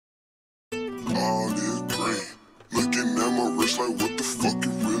It's like, what the fuck it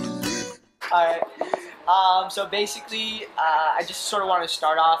really mean? Alright. So basically, I just sort of want to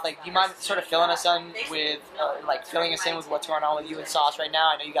start off. Like, do you mind sort of filling us in with what's going on with you and Sauce right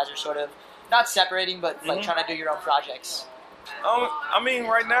now? I know you guys are sort of not separating, but like trying to do your own projects. I mean,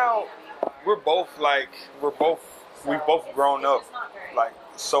 right now, we've both grown up like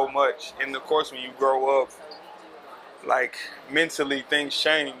so much, and of course, when you grow up, like mentally, things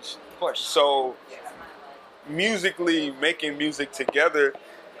change. Of course. So, musically, making music together,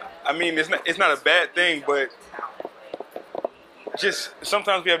 I mean, it's not a bad thing, but just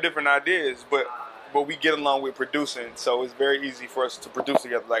sometimes we have different ideas, but we get along with producing, so it's very easy for us to produce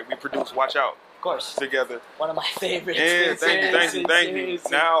together. Like, we produce Watch Out, of course, together. One of my favorites. Yeah, thank you.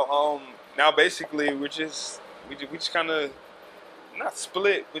 Now basically we just kind of not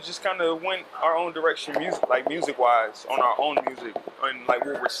split, we just kind of went our own direction, music wise, on our own music, and like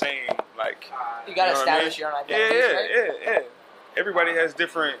what we're saying, like you gotta establish your own identity. Yeah. Everybody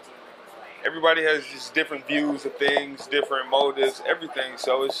has just different views of things, different motives, everything.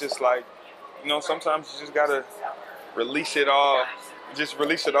 So it's just like, sometimes you just gotta release it all. Just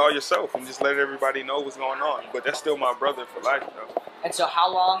release it all yourself and just let everybody know what's going on. But that's still my brother for life, though. And so, how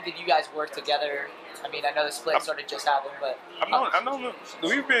long did you guys work together? I mean, I know the split sort of just happened, but I know.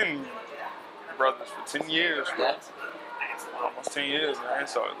 We've been brothers for 10 years, bro. Yeah. Almost 10 years, man.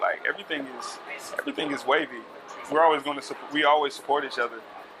 So like everything is wavy. We always support each other.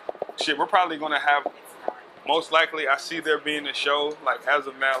 Shit, we're probably gonna have, most likely, I see there being a show like as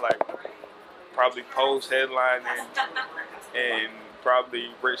of now, like probably Post headline and probably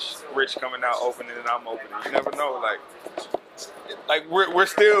Rich coming out opening and I'm opening. You never know, like we're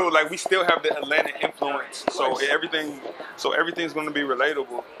still like we still have the Atlanta influence, so everything's going to be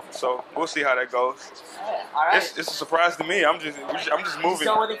relatable. So we'll see how that goes. All right. It's a surprise to me. I'm just moving.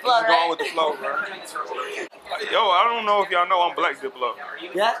 Going with the flow, going with the flow, bro. Yo, I don't know if y'all know I'm Black Diplo.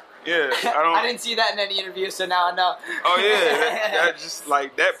 Yeah. Yeah, I didn't see that in any interview, so now I know. Oh yeah, that just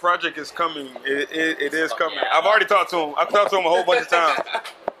like that project is coming. It is coming. I've already talked to him. I've talked to him a whole bunch of times.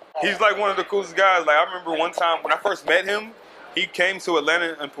 He's like one of the coolest guys. Like I remember one time when I first met him, he came to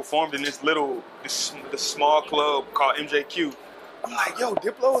Atlanta and performed in this small club called MJQ. I'm like, yo,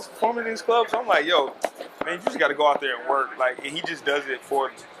 Diplo is performing in this club. So I'm like, yo, man, you just got to go out there and work. Like, and he just does it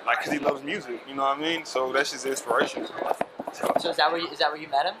for like because he loves music. You know what I mean? So that's just inspiration. So is that where you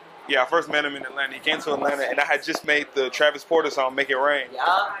met him? Yeah, I first met him in Atlanta. He came to Atlanta, and I had just made the Travis Porter song "Make It Rain."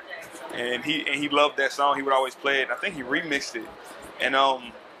 Yeah. And he loved that song. He would always play it. I think he remixed it. And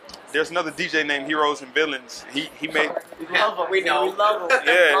there's another DJ named Heroes and Villains. He made. We love him. We love him.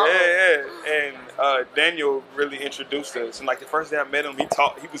 Yeah. And Daniel really introduced us. And like the first day I met him, he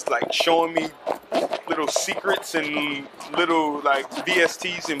was like showing me little secrets and little like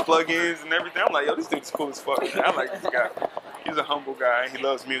VSTs and plugins and everything. I'm like, yo, this dude's cool as fuck, man. I like this guy. He's a humble guy and he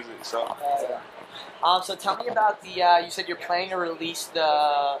loves music. So. So tell me about the. You said you're planning to release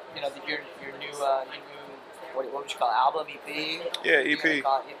your new what would you call it? Album, EP? Yeah, EP.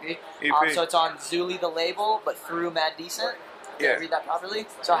 EP. So it's on Zuli the label, but through Mad Decent. Did I read that properly?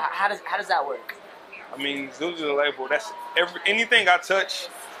 So how does that work? I mean, Zuli the label. That's anything I touch.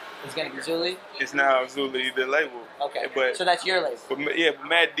 It's gonna be Zuli. It's now Zuli the label. Okay. But so that's your label. But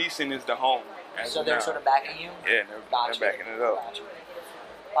Mad Decent is the home. So they're sort of backing you. Yeah, they're backing it up. Gotcha.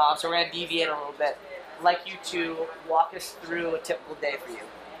 So we're gonna deviate a little bit. I'd like you to walk us through a typical day for you.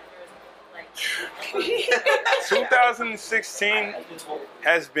 2016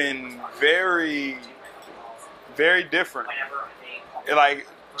 has been very, very different. Like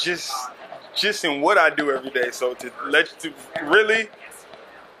just in what I do every day. So really,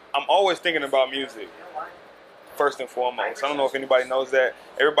 I'm always thinking about music first and foremost. I don't know if anybody knows that.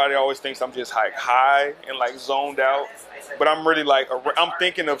 Everybody always thinks I'm just like high and like zoned out. But I'm really like, I'm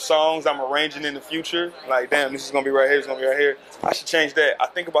thinking of songs I'm arranging in the future. Like, damn, this is going to be right here, this is going to be right here. I should change that. I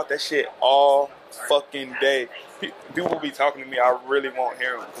think about that shit all fucking day. People will be talking to me, I really won't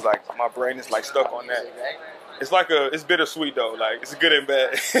hear them. Because, like, my brain is, like, stuck on that. It's like it's bittersweet, though. Like, it's good and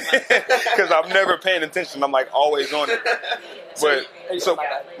bad. Because I'm never paying attention. I'm, like, always on it. But,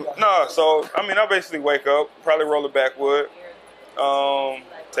 I mean, I basically wake up, probably roll a backwood,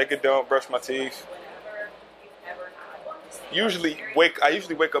 take a dump, brush my teeth. I usually wake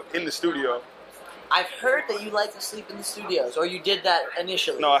up in the studio. I've heard that you like to sleep in the studios, or you did that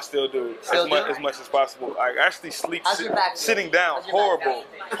initially. No, I still do. As much as possible. I actually sleep sitting down.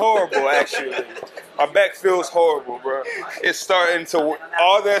 Horrible, actually. My back feels horrible, bro. It's starting to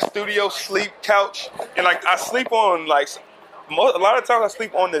all that studio sleep couch, and like I sleep on like a lot of times I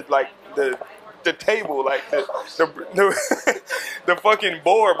sleep on the table, like the fucking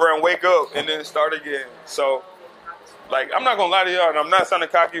board, bro, and wake up and then start again. So Like, I'm not gonna lie to y'all, and I'm not sounding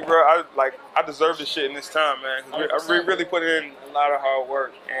cocky, bro. I deserve this shit in this time, man. 'Cause I really put in a lot of hard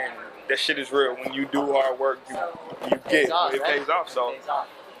work, and that shit is real. When you do hard work, you get it pays off.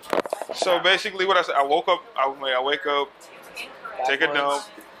 So basically, what I said, I woke up, I wake up, take a dump,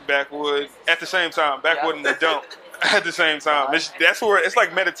 backwood at the same time, backwood and the dump at the same time. That's where it's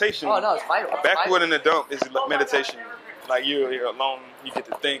like meditation. Oh no, it's vital. Backwood and the dump is meditation. Like you're alone, you get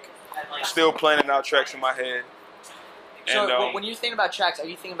to think. Still planning out tracks in my head. So And, when you're thinking about tracks, are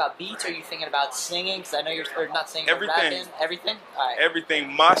you thinking about beats? Or are you thinking about singing? Because I know you're not singing, everything. rapping. Everything. All right.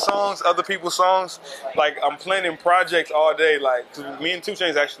 Everything. My songs, other people's songs. Like I'm planning projects all day. Like 'cause me and 2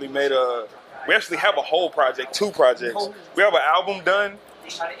 Chainz actually made we actually have a whole project, 2 projects. We have an album done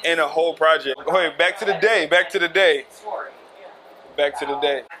and a whole project. Go ahead, back to the day.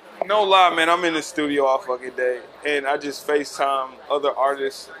 No lie, man, I'm in the studio all fucking day. And I just FaceTime other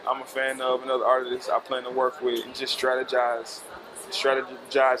artists I'm a fan of and other artists I plan to work with and just strategize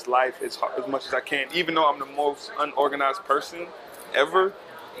life as much as I can. Even though I'm the most unorganized person ever,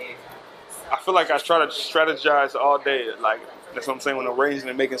 I feel like I try to strategize all day. Like, that's what I'm saying, when arranging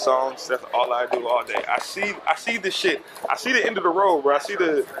and making songs, that's all I do all day. I see the shit. I see the end of the road, bro. I see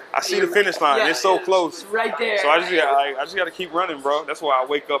the finish line. It's so close. Right there. So I just got to keep running, bro. That's why I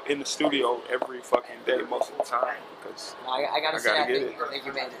wake up in the studio every fucking day most of the time, because I gotta say, I think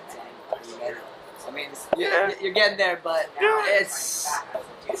you made it. You made it. I mean, you're getting there, but it's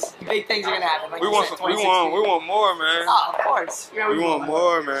big things are gonna happen. Like we want more, man. Oh, of course. We want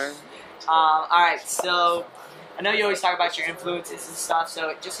more, man. All right, so I know you always talk about your influences and stuff,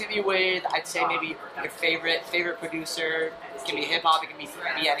 so just hit me with, I'd say maybe your favorite producer. It can be hip hop, it can be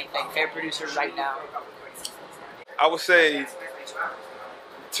anything. Favorite producer right now. I would say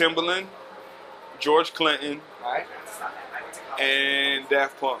Timbaland, George Clinton, All right. and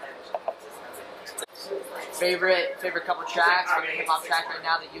Daft Punk. Favorite couple tracks, favorite hip hop track right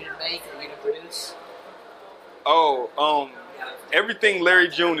now that you didn't make, that you didn't produce? Everything Larry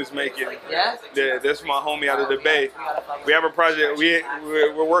June is making. Yeah? Yeah, that's my homie out of the Bay. We have a project.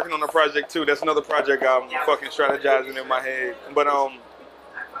 We're working on a project too. That's another project I'm fucking strategizing in my head. But all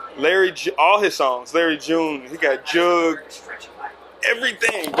his songs, Larry June, he got Jug,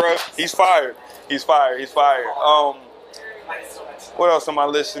 everything, bro. He's fired. What else am I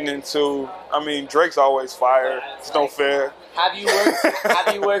listening to? I mean, Drake's always fire. It's no fair. Have you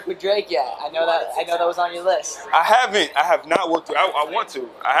worked with Drake yet? I know that was on your list. I have not worked with. I want to.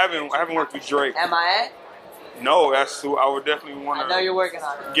 I haven't worked with Drake. MIA? No, that's who I would definitely want to. I know you're working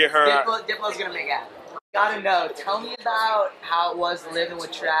on it. Get her. Diplo's gonna make it. Gotta know. Tell me about how it was living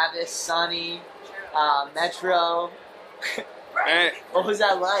with Travis, Sonny, Metro. Man, What was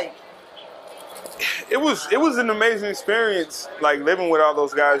that like? It was an amazing experience, like living with all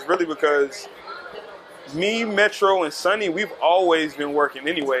those guys. Really, because me, Metro, and Sonny, we've always been working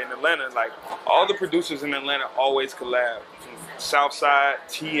anyway in Atlanta. Like, all the producers in Atlanta always collab. Southside,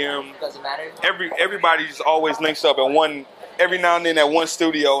 TM. Doesn't matter. Everybody just always links up every now and then at one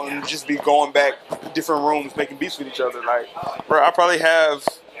studio and just be going back different rooms making beats with each other. Like, bro, I probably have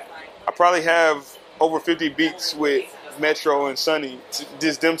over 50 beats with Metro and Sonny,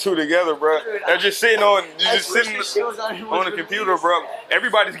 just them two together, bro. They're just sitting on the computer, bro.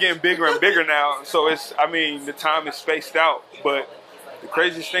 Everybody's getting bigger and bigger now, so the time is spaced out. But the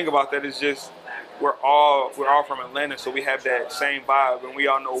craziest thing about that is just we're all from Atlanta, so we have that same vibe, and we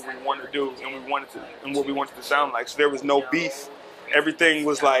all know what we want to do and what we wanted to sound like. So there was no beef. Everything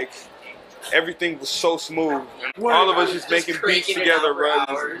was so smooth. All of us just making beats together, bro.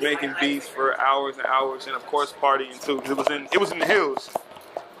 Just making beats for hours and hours, and of course partying too. It was in the hills.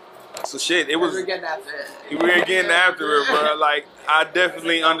 So shit, it was. We were getting after it. We were getting after it, bro. Like, I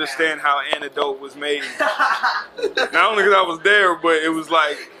definitely understand how Antidote was made. Not only because I was there, but it was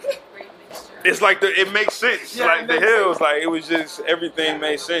like, it's like it makes sense. Yeah, like the hills, like it was just everything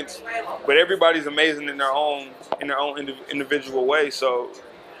made sense. But everybody's amazing in their own individual way. So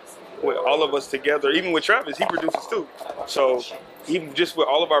with all of us together, even with Travis, he produces too. So even just with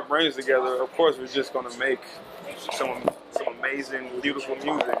all of our brains together, of course, we're just gonna make some amazing, beautiful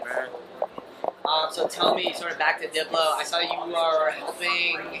music, man. So tell me, sort of back to Diplo. I saw you are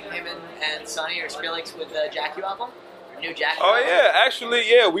helping him and Sonny or Skrillex with the Jack U album, new Jack U album. Yeah, actually,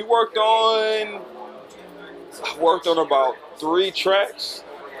 we worked on about 3 tracks.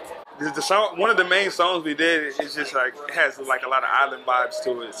 The song, one of the main songs we did, is just like, it has like a lot of island vibes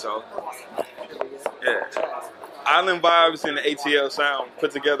to it. So yeah, island vibes and the ATL sound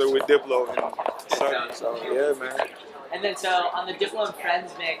put together with Diplo and Sonny. So yeah, man. And then so on the Diplo and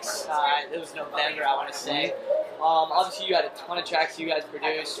Friends mix, it was November, I want to say. Obviously, you had a ton of tracks you guys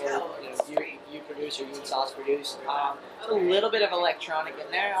produced, or you produced, or you and Sauce produced. A little bit of electronic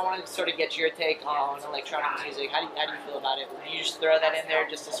in there. I wanted to sort of get your take on electronic music. How do you feel about it? Would you just throw that in there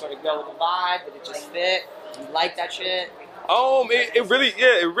just to sort of go with the vibe? Did it just fit? Do you like that shit? It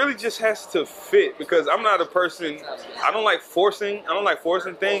really just has to fit, because I'm not a person. I don't like forcing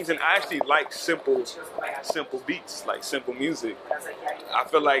things, and I actually like simple beats, like simple music. I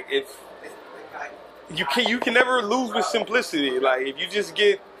feel like if you can never lose with simplicity. Like if you just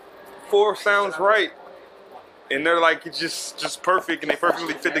get 4 sounds right, and they're like it's just perfect, and they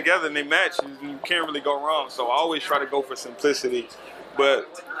perfectly fit together and they match, you can't really go wrong. So I always try to go for simplicity, but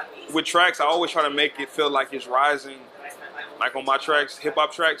with tracks, I always try to make it feel like it's rising. Like on my tracks,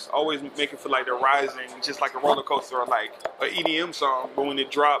 hip-hop tracks, always make it feel like they're rising, just like a roller coaster or like an EDM song. But when it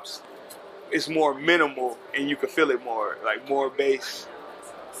drops, it's more minimal and you can feel it more, like more bass.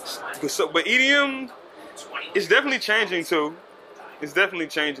 But EDM, it's definitely changing too.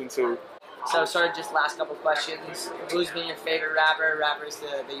 So sort of just last couple questions. Who's been your favorite rappers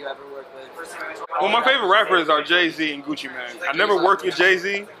that you ever worked with? Well, my favorite rappers are Jay-Z and Gucci Mane. I never worked with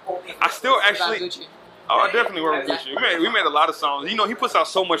Jay-Z. I still actually... Oh, I definitely work with Gucci. We made a lot of songs. You know, he puts out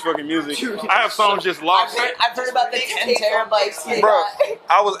so much fucking music. I have songs just lost. I've heard about the 10 terabytes. Bro,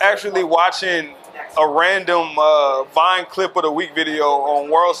 I was actually watching a random Vine clip of the week video on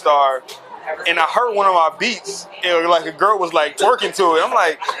WorldStar, and I heard one of my beats, and like a girl was like twerking to it. I'm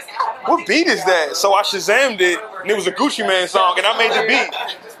like, what beat is that? So I Shazammed it, and it was a Gucci Mane song, and I made the beat.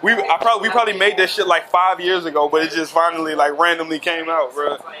 We probably made that shit like 5 years ago, but it just finally like randomly came out,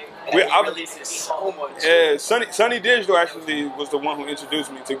 bro. I released so much. Yeah, Sonny Digital actually was the one who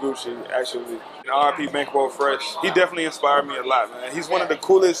introduced me to Gucci, actually. R.I.P. Bankroll Fresh. He definitely inspired me a lot, man. He's one of the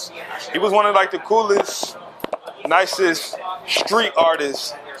coolest. He was one of like the coolest, nicest street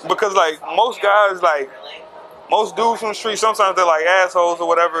artists. Because like most guys, like most dudes from the street, sometimes they're like assholes or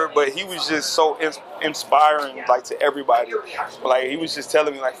whatever. But he was just so inspiring, like to everybody. Like he was just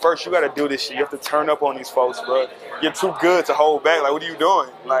telling me, like, first you gotta do this shit. You have to turn up on these folks, bro. You're too good to hold back. Like, what are you doing?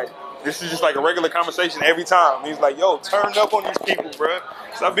 Like, this is just like a regular conversation every time. He's like, yo, turn up on these people, bro.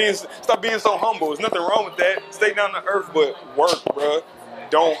 Stop being so humble. There's nothing wrong with that. Stay down to earth, but work, bro.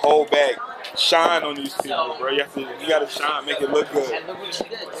 Don't hold back. Shine on these people, bro. You gotta shine, make it look good. And look what you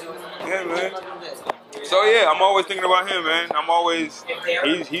did, dude. Yeah, man. So yeah, I'm always thinking about him, man.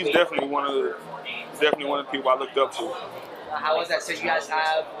 He's definitely one of the people I looked up to. How was that? So you guys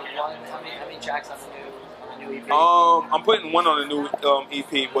have one? How many tracks on the new EP? I'm putting one on the new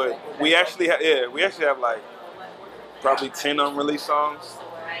EP, but we actually have like probably 10 unreleased songs.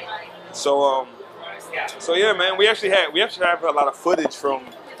 So yeah, man, we actually have a lot of footage from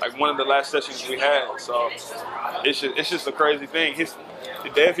like one of the last sessions we had. So it's just a crazy thing. The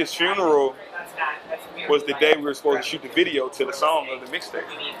day of his funeral was the day we were supposed to shoot the video to the song of the mixtape.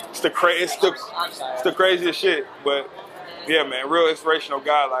 It's the craziest shit. But yeah, man, real inspirational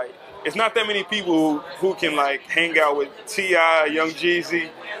guy. Like, it's not that many people who can like hang out with T.I., Young Jeezy,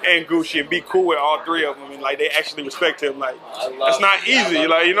 and Gucci and be cool with all 3 of them, and like they actually respect him. Like, it's not easy.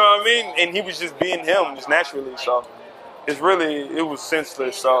 Like, you know what I mean? And he was just being him, just naturally. So it was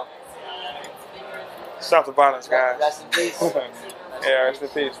senseless. So stop the violence, guys. Rest in peace. Yeah, rest in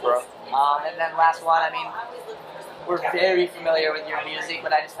peace, bro. And then last one, I mean, we're very familiar with your music,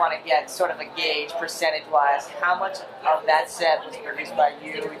 but I just want to get sort of a gauge, percentage-wise, how much of that set was produced by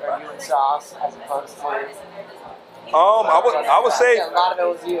you or you and Sauce, as opposed to... I would say... A lot of it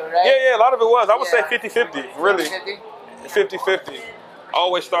was you, right? Yeah, a lot of it was. I would say 50-50, really. 50-50. I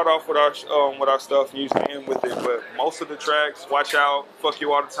always start off with our stuff and usually end with it, but most of the tracks, Watch Out, Fuck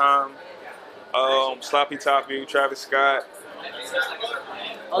You All the Time, Sloppy Toppy, Travis Scott.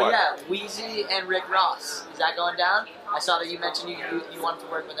 Oh yeah, Wheezy and Rick Ross. Is that going down? I saw that you mentioned you wanted to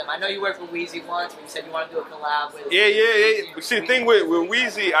work with them. I know you worked with Wheezy once, but you said you wanted to do a collab with. Yeah. See, the thing with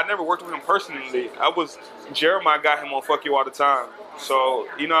Wheezy, I never worked with him personally. Jeremiah got him on Fuck You All the Time. So,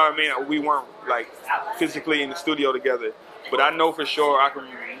 you know what I mean? We weren't like physically in the studio together. But I know for sure I can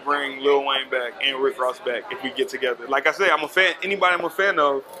bring Lil Wayne back and Rick Ross back if we get together. Like I said, I'm a fan. Anybody I'm a fan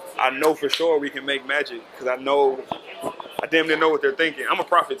of, I know for sure we can make magic. Because I damn near know what they're thinking. I'm a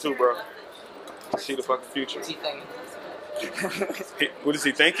prophet too, bro. See the fucking future. What's he thinking? What is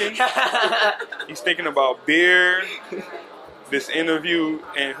he thinking? He's thinking about beer, this interview,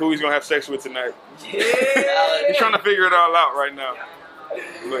 and who he's going to have sex with tonight. Yeah. He's trying to figure it all out right now.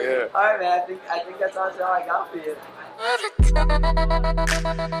 But yeah. Alright, man. I think that's all I got for you.